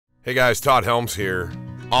Hey guys, Todd Helms here,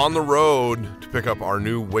 on the road to pick up our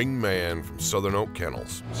new Wingman from Southern Oak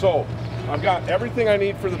Kennels. So, I've got everything I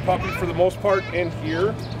need for the puppy for the most part in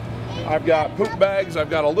here. I've got poop bags,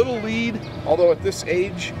 I've got a little lead, although at this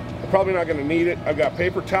age, I'm probably not gonna need it. I've got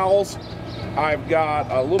paper towels, I've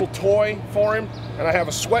got a little toy for him, and I have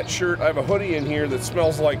a sweatshirt, I have a hoodie in here that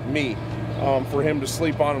smells like me for him to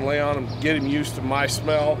sleep on and lay on and get him used to my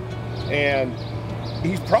smell. And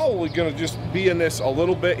he's probably going to just be in this a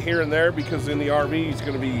little bit here and there because in the RV he's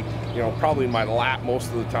going to be, you know, probably in my lap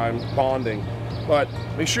most of the time bonding. But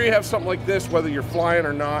make sure you have something like this whether you're flying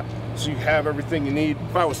or not, so you have everything you need.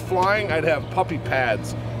 If I was flying, I'd have puppy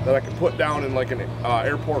pads that I could put down in like an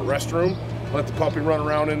airport restroom, let the puppy run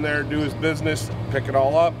around in there, do his business, pick it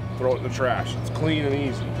all up, throw it in the trash. It's clean and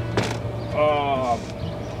easy.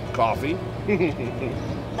 Coffee.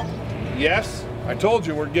 Yes, I told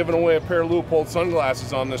you we're giving away a pair of Leupold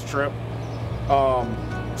sunglasses on this trip.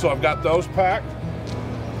 So I've got those packed.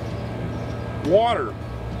 Water.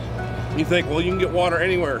 You think, well, you can get water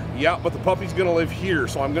anywhere. Yeah, but the puppy's gonna live here,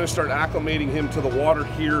 so I'm gonna start acclimating him to the water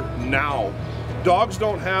here now. Dogs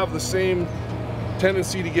don't have the same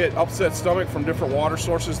tendency to get upset stomach from different water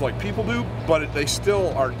sources like people do, but they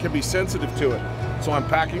still can be sensitive to it. So I'm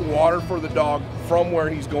packing water for the dog from where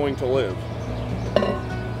he's going to live.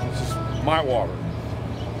 This is my water.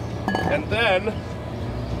 And then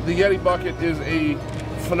the Yeti bucket is a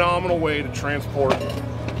phenomenal way to transport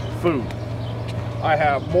food. I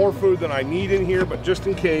have more food than I need in here, but just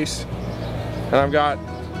in case. And I've got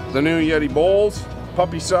the new Yeti bowls,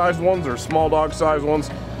 puppy-sized ones or small dog-sized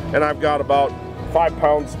ones, and I've got about 5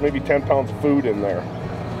 pounds, maybe 10 pounds of food in there.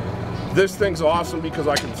 This thing's awesome because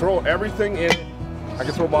I can throw everything in it. I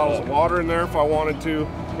can throw bottles of water in there if I wanted to,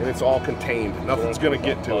 and it's all contained. Nothing's gonna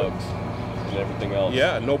get to it. And everything else.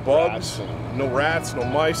 Yeah, no bugs, no rats, no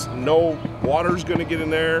mice, no water's gonna get in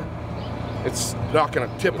there. It's not gonna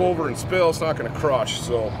tip over and spill, it's not gonna crush.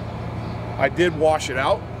 So I did wash it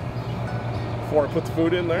out before I put the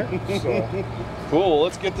food in there. So. Cool,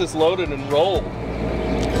 let's get this loaded and roll.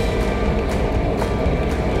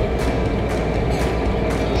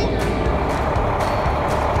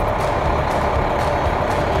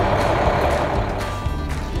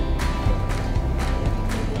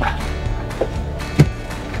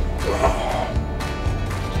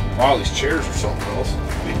 Wow, these chairs are something else.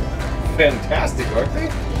 Fantastic, aren't they?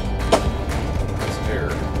 This air.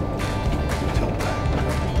 Tilt back.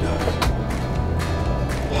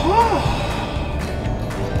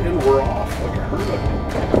 And we're off like a herd of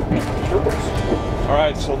turbos. All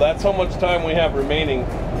right, so that's how much time we have remaining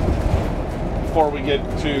before we get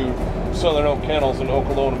to Southern Oak Kennels in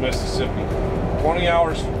Okolona, Mississippi. 20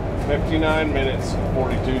 hours, 59 minutes,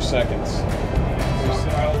 42 seconds.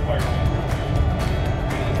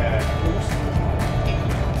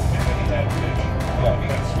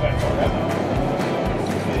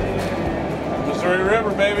 Missouri River,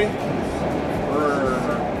 baby. We're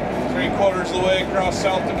 3/4 of the way across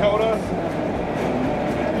South Dakota.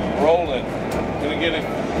 Rolling. Gonna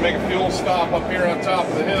make a fuel stop up here on top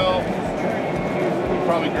of the hill.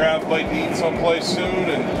 Probably grab a bite to eat someplace soon,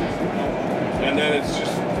 and then it's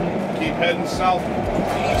just keep heading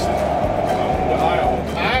southeast to Iowa.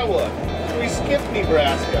 Iowa. We skipped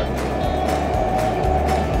Nebraska.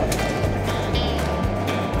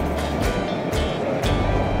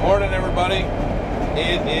 Morning, everybody.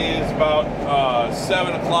 It is about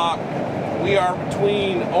 7 o'clock. We are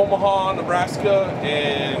between Omaha, Nebraska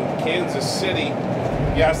and Kansas City.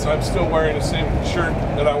 Yes, I'm still wearing the same shirt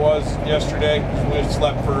that I was yesterday. We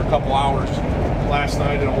slept for a couple hours last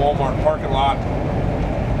night in a Walmart parking lot.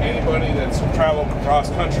 Anybody that's traveled cross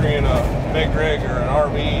country in a big rig or an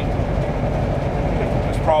RV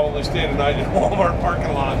has probably stayed a night in a Walmart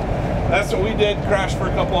parking lot. That's what we did. Crashed for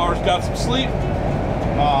a couple hours, got some sleep.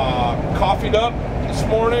 Coffeeed up this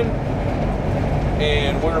morning,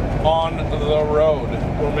 and we're on the road.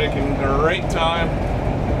 We're making great time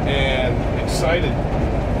and excited.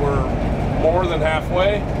 We're more than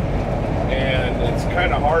halfway, and it's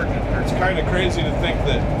kind of hard, or it's kind of crazy to think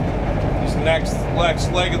that this next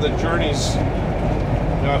leg of the journey's,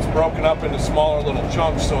 you know, it's broken up into smaller little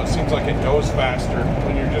chunks, so it seems like it goes faster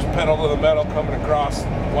when you're just pedal to the metal coming across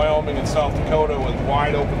Wyoming and South Dakota with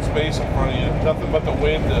wide open space in front of you. Nothing but the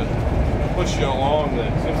wind to push you along.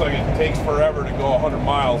 It seems like it takes forever to go 100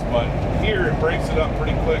 miles, but here it breaks it up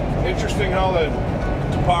pretty quick. Interesting how the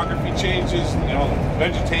topography changes, you know, the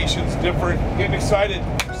vegetation's different. Getting excited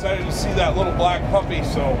to see that little black puppy,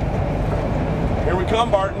 so here we come,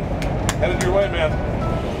 Barton. Headed your way, man.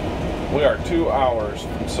 We are 2 hours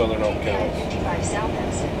from Southern Oak Kennels.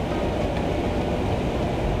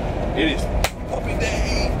 It is puppy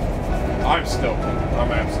day. I'm stoked. I'm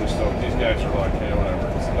absolutely stoked. These guys are like, hey, whatever,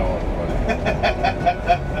 it's a dog.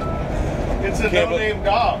 But It's a no-name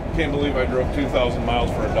dog. Can't believe I drove 2,000 miles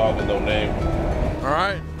for a dog with no name. All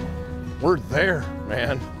right, we're there,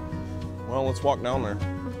 man. Well, let's walk down there.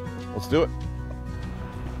 Let's do it.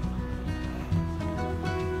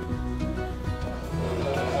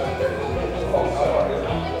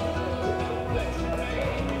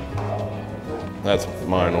 That's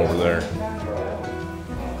mine over there.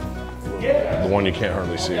 The one you can't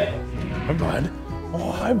hardly see. Hi, bud.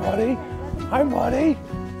 Oh, hi, buddy. Hi, buddy.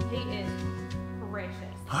 He is precious.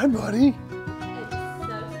 Hi, buddy. It's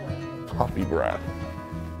so sweet. Puppy breath.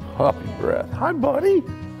 Puppy breath. Hi, buddy.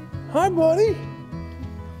 Hi, buddy.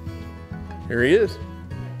 Here he is.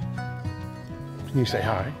 Can you say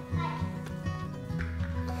hi?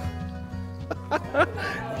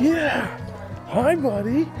 Yeah. Hi,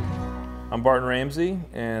 buddy. I'm Barton Ramsey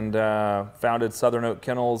and founded Southern Oak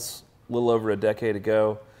Kennels a little over a decade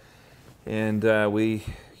ago. And we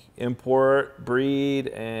import, breed,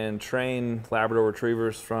 and train Labrador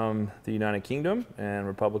Retrievers from the United Kingdom and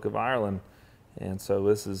Republic of Ireland. And so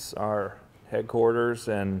this is our headquarters,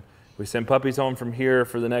 and we send puppies home from here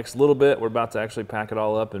for the next little bit. We're about to actually pack it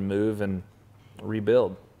all up and move and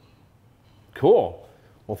rebuild. Cool.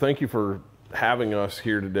 Well, thank you for having us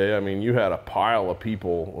here today. I mean, you had a pile of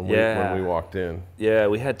people when we walked in. Yeah,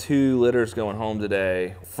 we had 2 litters going home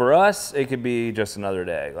today. For us, it could be just another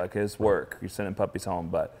day. Like, it's work. You're sending puppies home,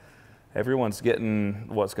 but everyone's getting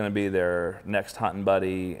what's going to be their next hunting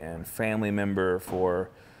buddy and family member for,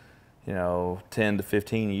 10 to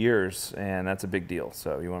 15 years, and that's a big deal.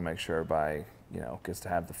 So you want to make sure everybody, gets to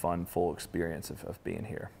have the fun, full experience of being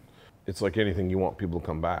here. It's like anything, you want people to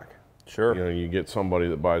come back. Sure. You get somebody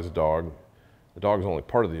that buys a dog. The dog's only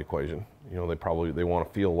part of the equation. They want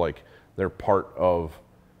to feel like they're part of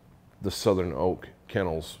the Southern Oak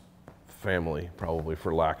Kennels family, probably,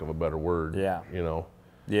 for lack of a better word. Yeah.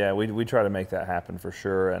 Yeah, we try to make that happen for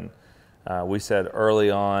sure. And we said early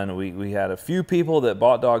on, we had a few people that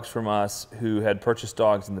bought dogs from us who had purchased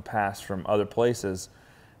dogs in the past from other places,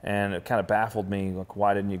 and it kind of baffled me, like,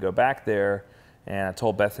 why didn't you go back there? And I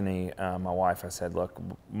told Bethany, my wife, I said, look,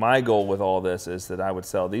 my goal with all this is that I would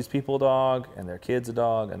sell these people a dog, and their kids a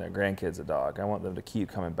dog, and their grandkids a dog. I want them to keep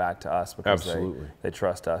coming back to us because they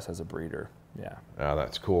trust us as a breeder. Yeah. Ah,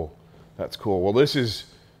 that's cool. That's cool. Well, this is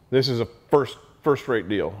a first-rate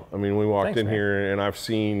deal. I mean, we walked in here, and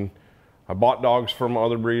I bought dogs from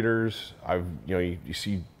other breeders. You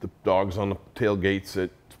see the dogs on the tailgates at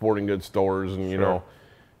sporting goods stores,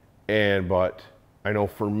 and but I know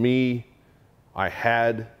for me, I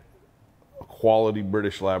had a quality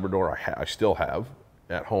British Labrador, I still have,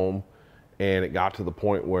 at home, and it got to the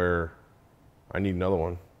point where I need another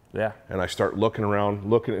one. Yeah. And I start looking around,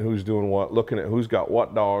 looking at who's doing what, looking at who's got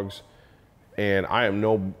what dogs, and I am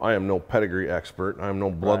no pedigree expert, I am no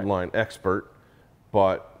bloodline expert,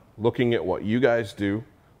 but looking at what you guys do,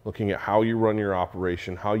 looking at how you run your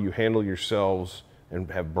operation, how you handle yourselves, and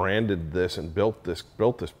have branded this and built this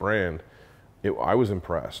brand, I was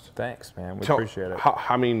impressed. Thanks, man. We appreciate it.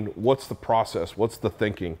 What's the process? What's the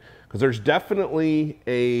thinking? Because there's definitely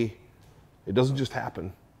it doesn't just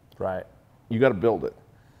happen. Right. You got to build it.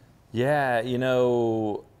 Yeah,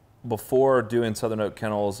 before doing Southern Oak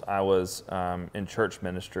Kennels, I was in church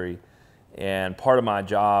ministry, and part of my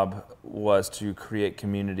job was to create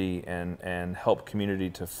community and help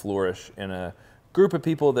community to flourish in a group of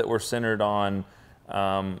people that were centered on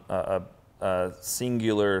a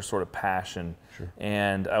singular sort of passion. Sure.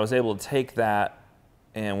 And I was able to take that,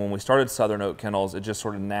 and when we started Southern Oak Kennels, it just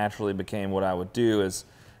sort of naturally became what I would do. Is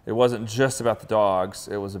it wasn't just about the dogs,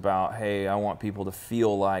 it was about, hey, I want people to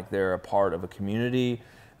feel like they're a part of a community.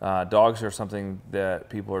 Dogs are something that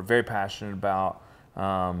people are very passionate about,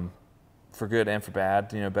 for good and for bad,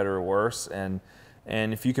 better or worse. And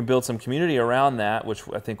if you can build some community around that, which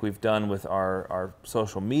I think we've done with our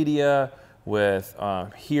social media, with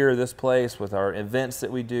this place, with our events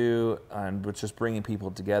that we do, and with just bringing people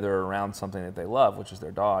together around something that they love, which is their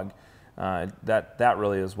dog, that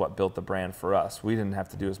really is what built the brand for us. We didn't have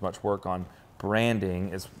to do as much work on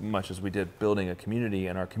branding as much as we did building a community,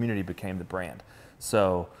 and our community became the brand.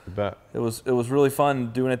 So it was really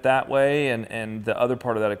fun doing it that way, and the other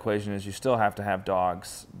part of that equation is you still have to have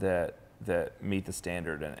dogs that meet the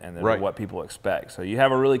standard and that are what people expect. So you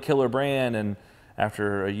have a really killer brand, and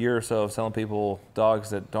after a year or so of selling people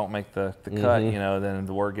dogs that don't make the cut, then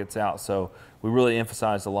the word gets out. So we really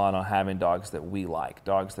emphasized a lot on having dogs that we like,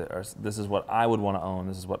 dogs that are, this is what I would want to own,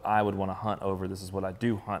 this is what I would want to hunt over, this is what I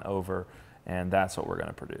do hunt over, and that's what we're going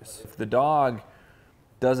to produce. If the dog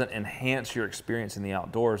doesn't enhance your experience in the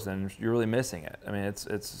outdoors, then you're really missing it. I mean, it's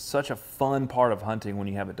such a fun part of hunting when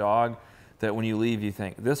you have a dog that when you leave, you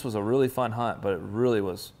think, this was a really fun hunt, but it really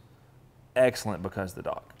was excellent because of the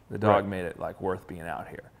dog. The dog made it like worth being out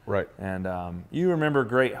here. Right. And you remember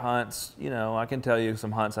great hunts. You know, I can tell you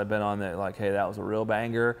some hunts I've been on that like, hey, that was a real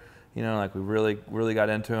banger. You know, like we really got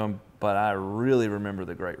into them, but I really remember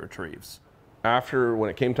the great retrieves. After,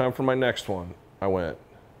 when it came time for my next one, I went,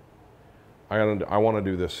 I want to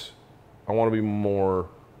do this. I want to be more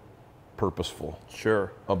purposeful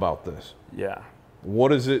about this. Yeah.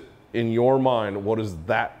 What is it in your mind? What does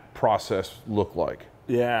that process look like?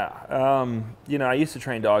 Yeah. You know, I used to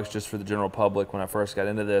train dogs just for the general public when I first got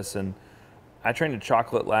into this, and I trained a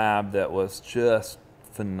chocolate lab that was just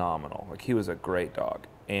phenomenal. Like, he was a great dog.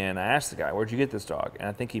 And I asked the guy, where'd you get this dog? And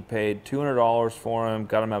I think he paid $200 for him,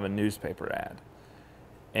 got him out of a newspaper ad.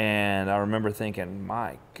 And I remember thinking,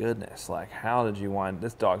 my goodness, like, how did you wind,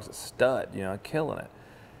 this dog's a stud, you know, killing it.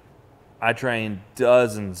 I trained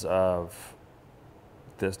dozens of,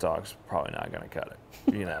 this dog's probably not going to cut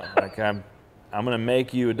it. You know, like, I'm going to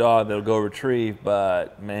make you a dog that'll go retrieve,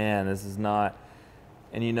 but man, this is not.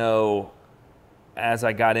 And you know, as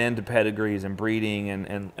I got into pedigrees and breeding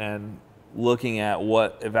and looking at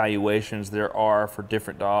what evaluations there are for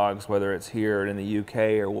different dogs, whether it's here or in the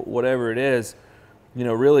UK or whatever it is, you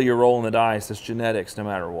know, really you're rolling the dice. It's genetics no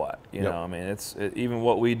matter what. You know, I mean, even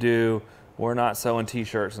what we do, we're not sewing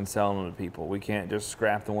T-shirts and selling them to people. We can't just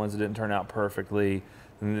scrap the ones that didn't turn out perfectly.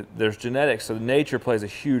 And there's genetics, so nature plays a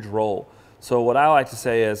huge role. So what I like to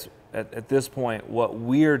say is, at this point,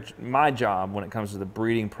 my job when it comes to the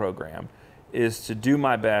breeding program is to do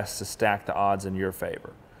my best to stack the odds in your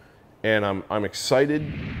favor. And I'm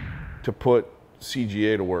excited to put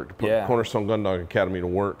CGA to work, to put Cornerstone Gun Dog Academy to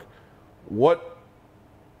work. What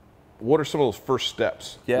are some of those first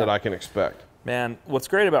steps that I can expect? Man, what's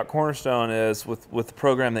great about Cornerstone is with the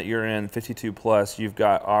program that you're in, 52 Plus, you've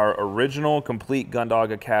got our original complete Gun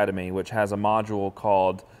Dog Academy, which has a module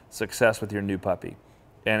called Success with Your New Puppy.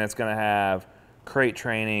 And it's going to have crate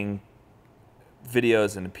training,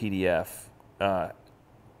 videos in a PDF,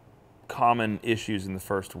 common issues in the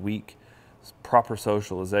first week, proper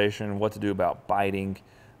socialization, what to do about biting,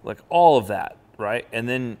 like all of that, right? And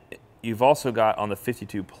then you've also got on the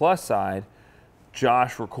 52 Plus side,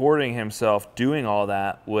 Josh recording himself doing all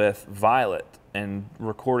that with Violet and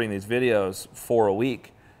recording these videos for a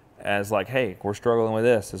week as like, hey, we're struggling with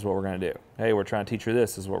this is what we're going to do. Hey, we're trying to teach her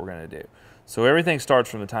this is what we're going to do. So everything starts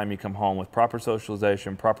from the time you come home with proper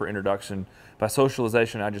socialization, proper introduction. By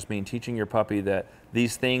socialization, I just mean teaching your puppy that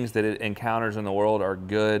these things that it encounters in the world are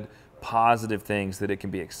good, positive things that it can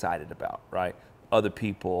be excited about, right? Other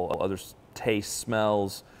people, other tastes,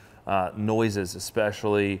 smells, noises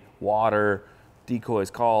especially, water,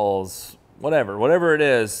 decoys, calls, whatever it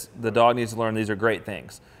is, the dog needs to learn these are great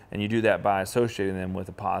things. And you do that by associating them with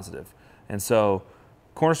a positive. And so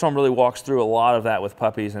Cornerstone really walks through a lot of that with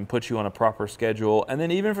puppies and puts you on a proper schedule. And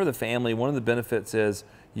then even for the family, one of the benefits is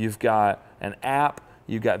you've got an app,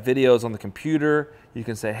 you've got videos on the computer. You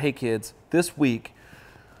can say, hey kids, this week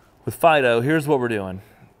with Fido, here's what we're doing.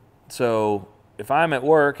 So if I'm at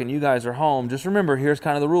work and you guys are home, just remember, here's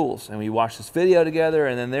kind of the rules. And we watch this video together,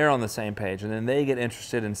 and then they're on the same page, and then they get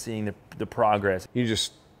interested in seeing the progress. You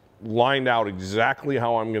just lined out exactly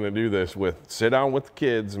how I'm going to do this with sit down with the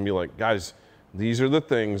kids and be like, guys, these are the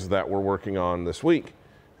things that we're working on this week.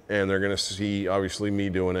 And they're going to see, obviously, me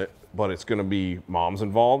doing it, but it's going to be moms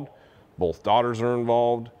involved. Both daughters are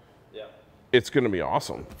involved. Yeah. It's going to be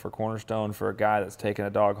awesome. For Cornerstone, for a guy that's taking a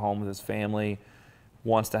dog home with his family,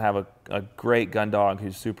 wants to have a great gun dog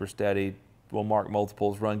who's super steady, will mark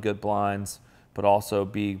multiples, run good blinds, but also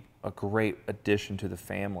be a great addition to the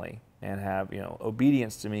family and have, you know,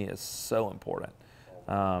 obedience to me is so important.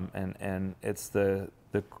 And it's the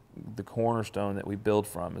cornerstone that we build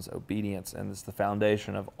from is obedience, and it's the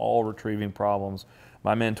foundation of all retrieving problems.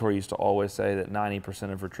 My mentor used to always say that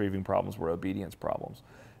 90% of retrieving problems were obedience problems,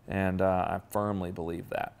 and I firmly believe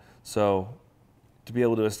that. So to be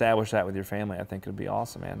able to establish that with your family, I think it would be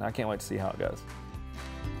awesome, man. I can't wait to see how it goes.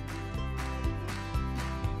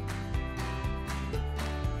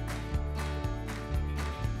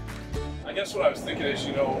 I guess what I was thinking is,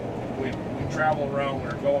 you know, we travel around,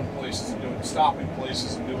 we're going places and doing, stopping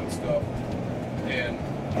places and doing stuff. And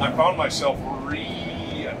I found myself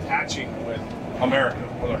reattaching with America,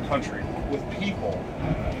 with our country, with people.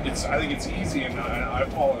 I think it's easy, and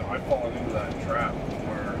I've fallen into that trap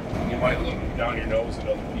where you might look down your nose at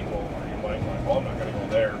other people, or you might like, well, I'm not going to go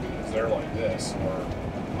there because they're like this, or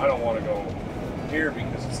I don't want to go here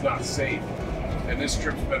because it's not safe. And this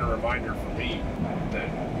trip's been a reminder for me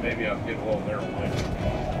then maybe I'm getting a little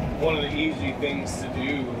narrow-minded. One of the easy things to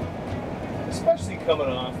do, especially coming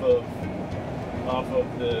off of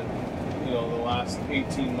the the last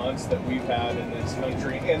 18 months that we've had in this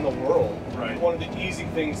country and the world. Right. One of the easy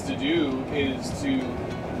things to do is to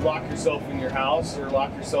lock yourself in your house, or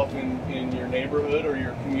lock yourself in your neighborhood or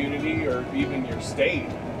your community or even your state.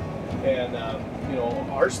 And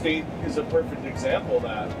our state is a perfect example of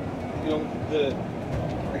that.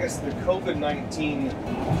 I guess the COVID-19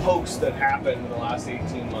 hoax that happened in the last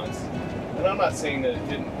 18 months. And I'm not saying that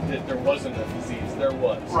that there wasn't a disease. There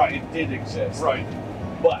was. Right. It did exist. Right.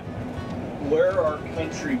 But where our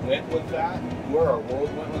country went with that, where our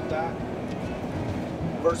world went with that,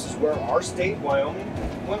 versus where our state, Wyoming,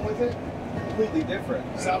 went with it, completely different.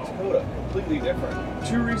 South Dakota, completely different.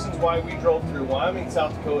 Two reasons why we drove through Wyoming,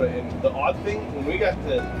 South Dakota, and the odd thing, when we got to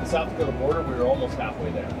the South Dakota border, we were almost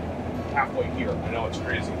halfway there. Halfway here. I know, it's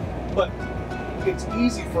crazy. But it's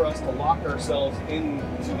easy for us to lock ourselves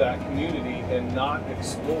into that community and not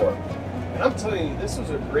explore. And I'm telling you, this was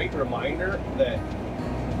a great reminder that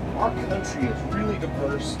our country is really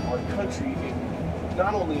diverse. Our country,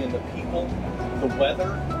 not only in the people, the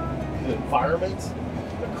weather, the environment,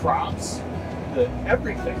 the crops, the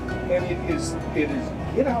everything. And it is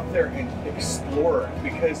get out there and explore it,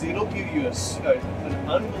 because it'll give you an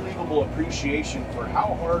unbelievable appreciation for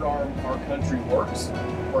how hard our country works,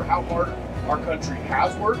 or how hard our country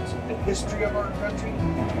has worked, the history of our country.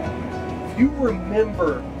 If you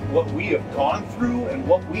remember what we have gone through and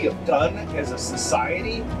what we have done as a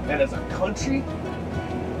society and as a country,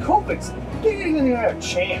 they didn't even have a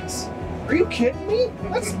chance. Are you kidding me?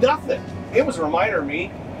 That's nothing. It was a reminder to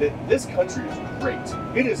me that this country is great.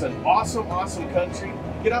 It is an awesome, awesome country.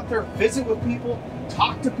 Get out there, visit with people,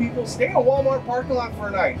 talk to people, stay in a Walmart parking lot for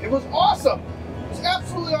a night. It was awesome. It was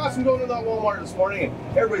absolutely awesome going to that Walmart this morning,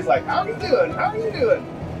 and everybody's like, how are you doing? How are you doing?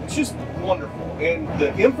 It's just wonderful. And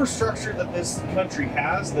the infrastructure that this country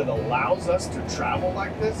has that allows us to travel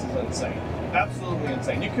like this is insane. Absolutely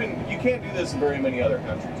insane. You can't do this in very many other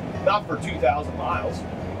countries. Not for 2,000 miles.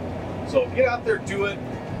 So get out there, do it.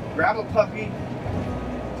 Grab a puppy.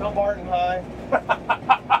 Tell Barton hi.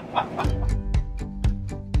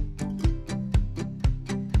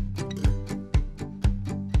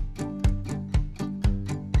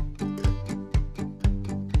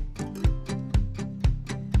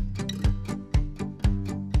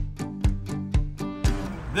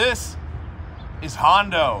 This is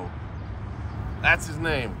Hondo. That's his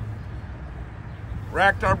name.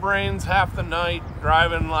 Racked our brains half the night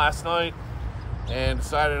driving last night and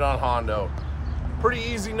decided on Hondo. Pretty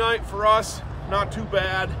easy night for us, not too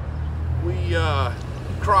bad. We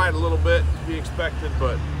cried a little bit, to be expected,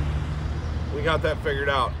 but we got that figured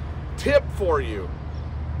out. Tip for you: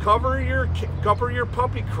 cover your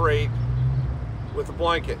puppy crate with a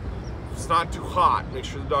blanket. It's not too hot. Make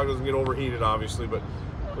sure the dog doesn't get overheated, obviously, but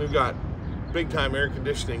we've got big time air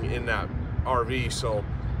conditioning in that RV, so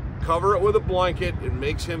cover it with a blanket. It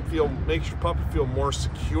makes your puppy feel more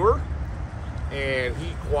secure, and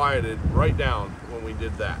he quieted right down when we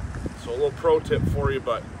did that. So a little pro tip for you.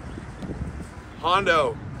 But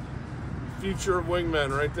Hondo, future of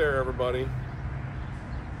Wingmen right there, everybody.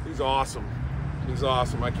 He's awesome. He's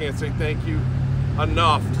awesome. I can't say thank you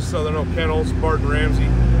enough to Southern Oak Kennels, Barton Ramsey,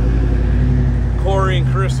 Corey and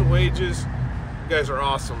Chris at Wages. You guys are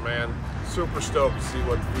awesome, man. Super stoked to see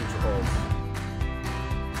what the future holds.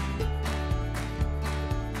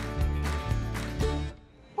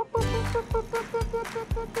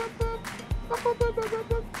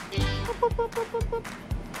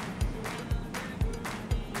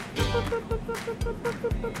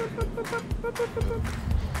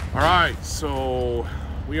 All right, so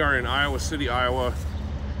we are in Iowa City, Iowa.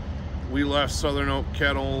 We left Southern Oak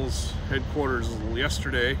Kennels headquarters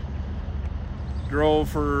yesterday. Drove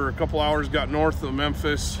for a couple hours, got north of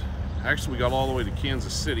Memphis. Actually, we got all the way to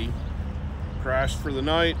Kansas City. Crashed for the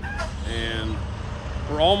night, and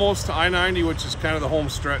we're almost to I-90, which is kind of the home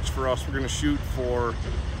stretch for us. We're gonna shoot for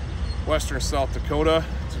western South Dakota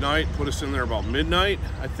tonight, put us in there about midnight,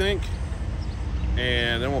 I think.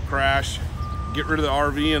 And then we'll crash, get rid of the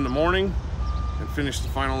RV in the morning, and finish the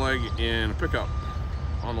final leg in a pickup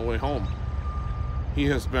on the way home. He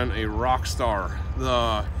has been a rock star.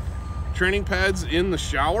 The training pads in the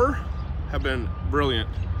shower have been brilliant.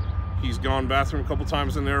 He's gone bathroom a couple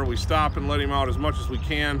times in there. We stop and let him out as much as we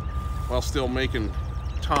can while still making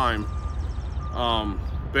time.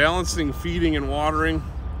 Balancing feeding and watering.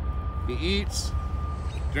 He eats,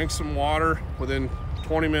 drinks some water. Within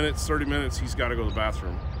 20 minutes, 30 minutes, he's got to go to the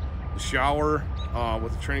bathroom. The shower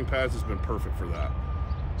with the training pads has been perfect for that.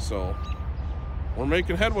 So we're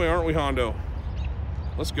making headway, aren't we, Hondo?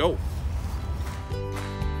 Let's go.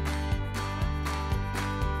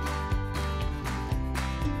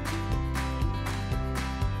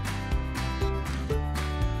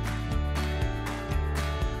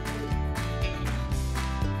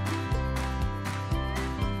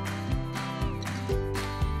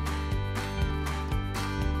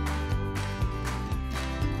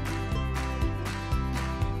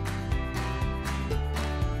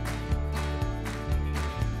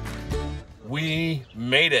 We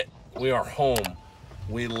made it. We are home.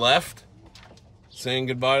 We left, saying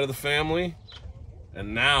goodbye to the family,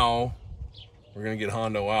 and now we're gonna get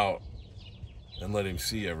Hondo out and let him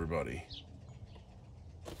see everybody.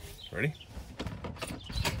 Ready?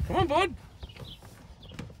 Come on, bud.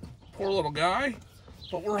 Poor little guy,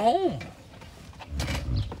 but we're home.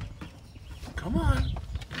 Come on.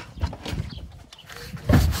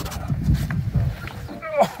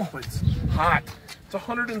 Oh, it's hot. It's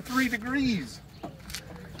 103 degrees.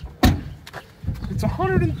 It's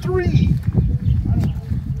 103.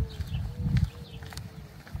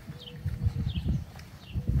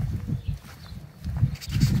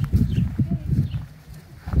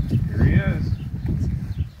 Here he is.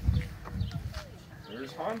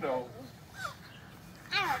 There's Hondo.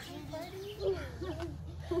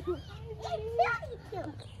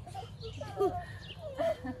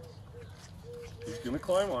 He's gonna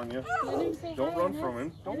climb on you. Don't run from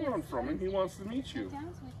him. Don't run from him. He wants to meet you.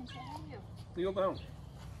 Kneel down.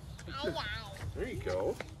 There you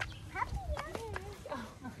go.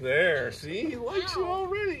 There, see? He likes you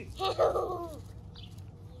already.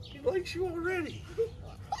 He likes you already.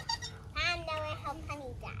 I know how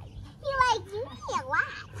funny guy. He likes me a lot.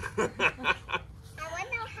 I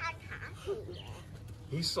wonder how tough.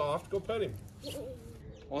 He's soft. Go pet him.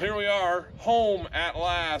 Well, here we are, home at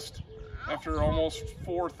last. After almost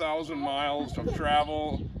 4,000 miles of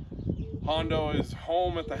travel, Hondo is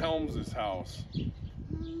home at the Helms' house.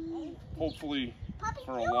 Hopefully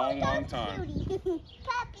for a long, long time.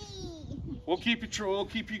 We'll keep you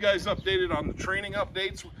guys updated on the training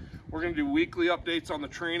updates. We're gonna do weekly updates on the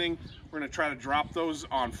training. We're gonna try to drop those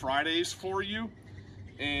on Fridays for you.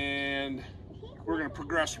 And we're gonna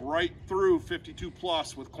progress right through 52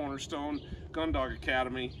 plus with Cornerstone Gun Dog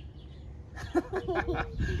Academy. And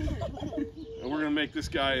we're gonna make this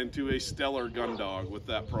guy into a stellar gun dog with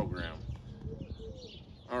that program.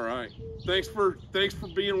 All right, thanks for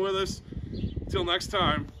being with us. Until next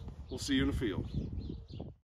time, we'll see you in the field.